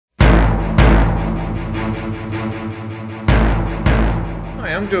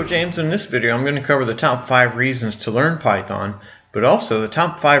Hi, I'm Joe James. In this video I'm going to cover the top 5 reasons to learn Python, but also the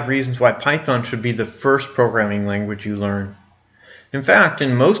top 5 reasons why Python should be the first programming language you learn. In fact,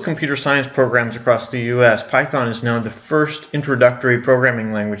 in most computer science programs across the US, Python is now the first introductory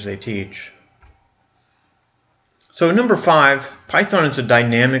programming language they teach. So number 5, Python is a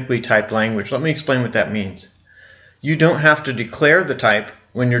dynamically typed language. Let me explain what that means. You don't have to declare the type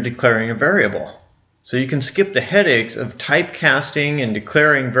when you're declaring a variable. So you can skip the headaches of typecasting and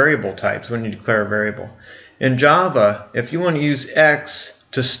declaring variable types when you declare a variable. In Java, if you want to use x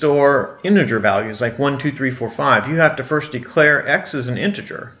to store integer values like 1, 2, 3, 4, 5, you have to first declare x as an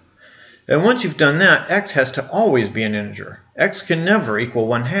integer. And once you've done that, x has to always be an integer. X can never equal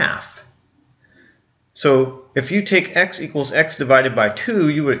 1/2. So if you take x equals x divided by 2,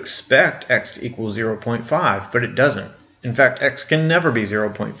 you would expect x to equal 0.5, but it doesn't. In fact, x can never be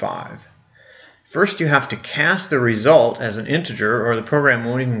 0.5. First, you have to cast the result as an integer or the program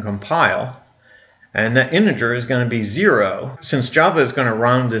won't even compile. And that integer is going to be 0, since Java is going to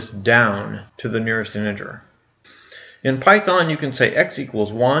round this down to the nearest integer. In Python, you can say x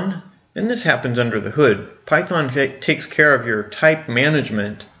equals 1, and this happens under the hood. Python takes care of your type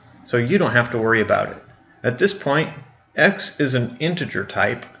management, so you don't have to worry about it. At this point, x is an integer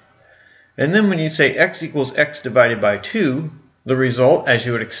type. And then when you say x equals x divided by 2, the result, as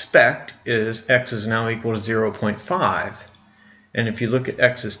you would expect, is x is now equal to 0.5. And if you look at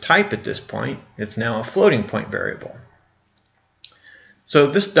x's type at this point, it's now a floating point variable. So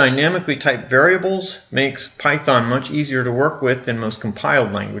this dynamically typed variables makes Python much easier to work with than most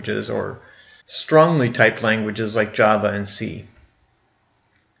compiled languages or strongly typed languages like Java and C.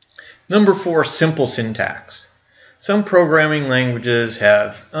 Number 4, simple syntax. Some programming languages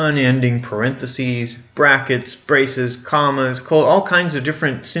have unending parentheses, brackets, braces, commas, all kinds of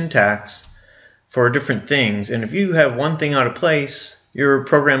different syntax for different things. And if you have one thing out of place, your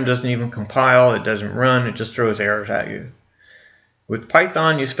program doesn't even compile, it doesn't run, it just throws errors at you. With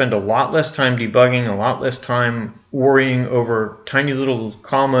Python, you spend a lot less time debugging, a lot less time worrying over tiny little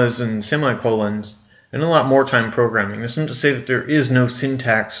commas and semicolons, and a lot more time programming. This isn't to say that there is no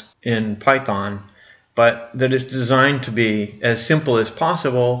syntax in Python, but that it's designed to be as simple as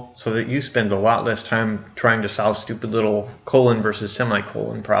possible so that you spend a lot less time trying to solve stupid little colon versus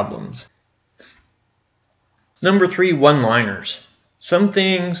semicolon problems. Number 3, one-liners. Some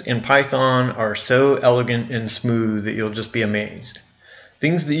things in Python are so elegant and smooth that you'll just be amazed.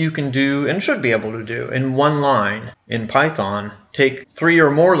 Things that you can do and should be able to do in one line in Python take 3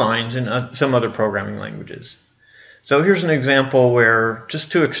 or more lines in some other programming languages. So here's an example where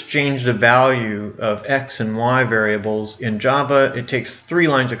just to exchange the value of x and y variables in Java, it takes 3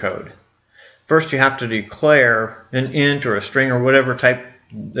 lines of code. First, you have to declare an int or a string or whatever type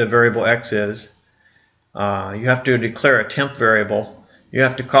the variable x is. You have to declare a temp variable. You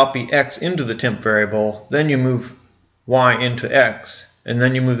have to copy x into the temp variable. Then you move y into x. And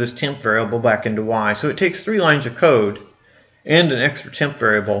then you move this temp variable back into y. So it takes 3 lines of code and an extra temp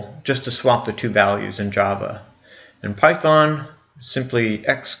variable just to swap the 2 values in Java. In Python, simply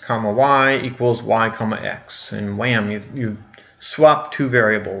x comma y equals y comma x, and wham, you swap 2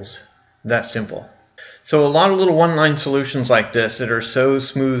 variables. That simple. So a lot of little one-line solutions like this that are so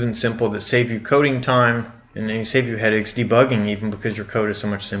smooth and simple that save you coding time and they save you headaches debugging even because your code is so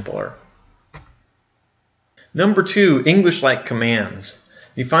much simpler. Number 2, English-like commands.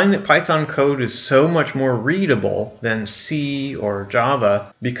 You find that Python code is so much more readable than C or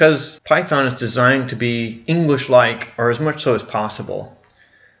Java because Python is designed to be English-like or as much so as possible.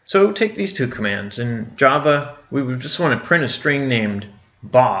 So take these 2 commands. In Java, we would just want to print a string named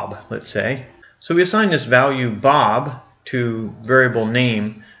Bob, let's say. So we assign this value Bob to variable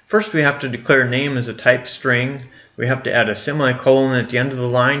name. First, we have to declare name as a type string. We have to add a semicolon at the end of the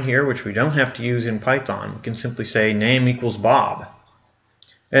line here, which we don't have to use in Python. We can simply say name equals Bob.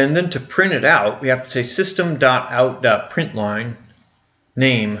 And then to print it out, we have to say system.out.println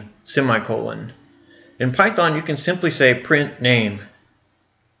name semicolon. In Python, you can simply say print name.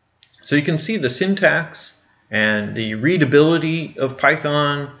 So you can see the syntax and the readability of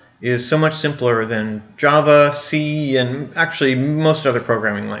Python is so much simpler than Java, C, and actually most other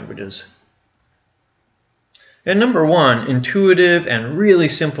programming languages. And number 1, intuitive and really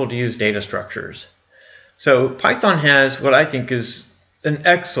simple to use data structures. So Python has what I think is an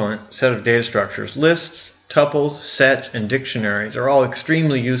excellent set of data structures. Lists, tuples, sets, and dictionaries are all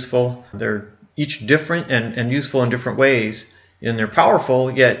extremely useful. They're each different and useful in different ways, and they're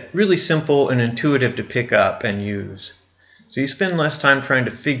powerful yet really simple and intuitive to pick up and use. So you spend less time trying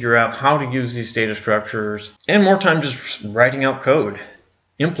to figure out how to use these data structures and more time just writing out code,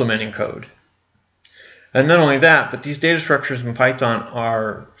 implementing code. And not only that, but these data structures in Python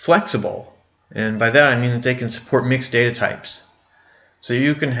are flexible. And by that I mean that they can support mixed data types. So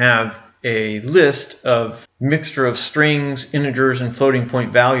you can have a list of mixture of strings, integers, and floating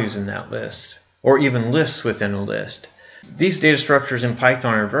point values in that list, or even lists within a list. These data structures in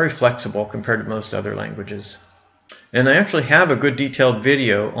Python are very flexible compared to most other languages. And I actually have a good detailed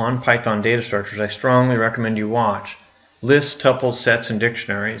video on Python data structures I strongly recommend you watch. Lists, tuples, sets, and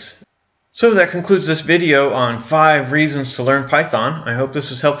dictionaries. So that concludes this video on 5 reasons to learn Python. I hope this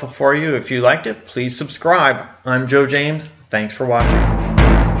was helpful for you. If you liked it, please subscribe. I'm Joe James. Thanks for watching.